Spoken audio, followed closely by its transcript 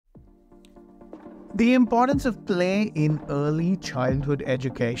The importance of play in early childhood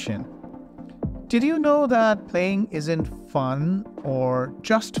education. Did you know that playing isn't fun or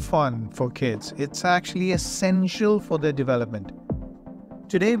just fun for kids? It's actually essential for their development.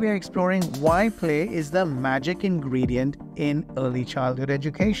 Today, we are exploring why play is the magic ingredient in early childhood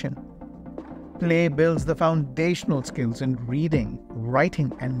education. Play builds the foundational skills in reading,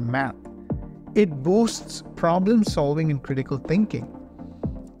 writing, and math. It boosts problem solving and critical thinking.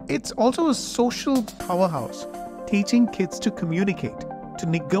 It's also a social powerhouse, teaching kids to communicate, to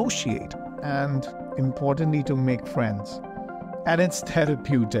negotiate, and importantly, to make friends. And it's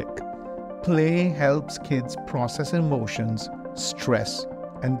therapeutic. Play helps kids process emotions, stress,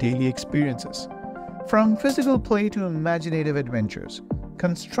 and daily experiences. From physical play to imaginative adventures,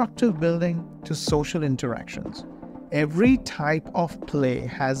 constructive building to social interactions, every type of play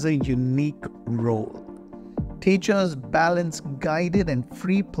has a unique role. Teachers balance guided and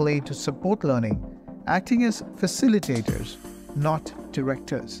free play to support learning, acting as facilitators, not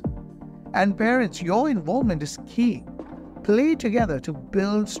directors. And parents, your involvement is key. Play together to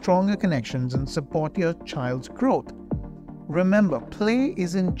build stronger connections and support your child's growth. Remember, play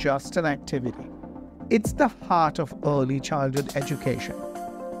isn't just an activity. It's the heart of early childhood education.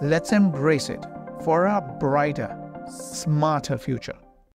 Let's embrace it for a brighter, smarter future.